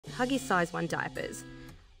Huggies Size 1 diapers.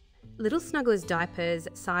 Little Snugglers Diapers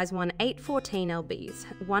size 1 814 lbs,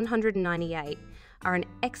 198, are an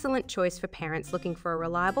excellent choice for parents looking for a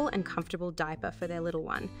reliable and comfortable diaper for their little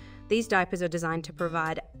one. These diapers are designed to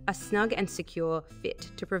provide a snug and secure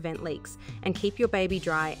fit to prevent leaks and keep your baby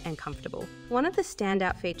dry and comfortable. One of the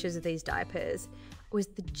standout features of these diapers was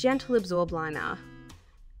the GentleAbsorb Liner,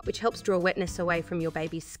 which helps draw wetness away from your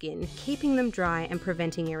baby's skin, keeping them dry and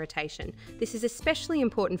preventing irritation. This is especially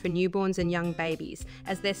important for newborns and young babies,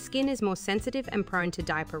 as their skin is more sensitive and prone to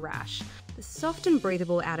diaper rash. The soft and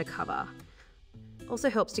breathable outer cover also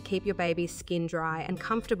helps to keep your baby's skin dry and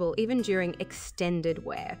comfortable even during extended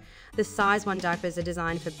wear. The size 1 diapers are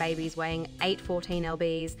designed for babies weighing 814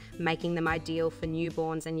 lbs, making them ideal for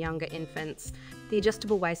newborns and younger infants. The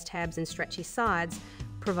adjustable waist tabs and stretchy sides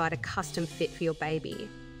provide a custom fit for your baby,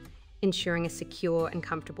 ensuring a secure and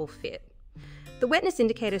comfortable fit. The wetness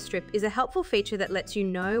indicator strip is a helpful feature that lets you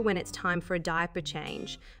know when it's time for a diaper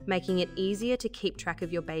change, making it easier to keep track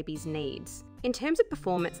of your baby's needs. In terms of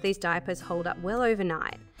performance, these diapers hold up well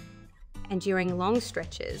overnight and during long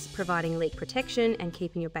stretches, providing leak protection and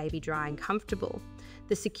keeping your baby dry and comfortable.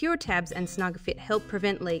 The secure tabs and snug fit help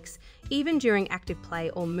prevent leaks even during active play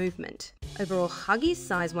or movement. Overall, Huggies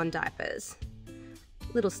Size 1 diapers.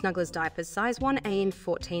 Little Snugglers Diapers size 1A and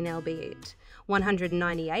 14 lb,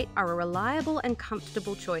 198 are a reliable and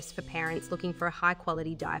comfortable choice for parents looking for a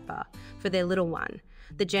high-quality diaper for their little one.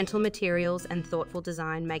 The gentle materials and thoughtful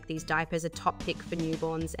design make these diapers a top pick for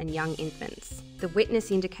newborns and young infants. The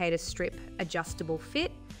wetness indicator strip, adjustable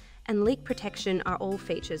fit, and leak protection are all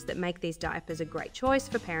features that make these diapers a great choice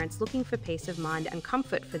for parents looking for peace of mind and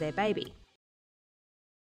comfort for their baby.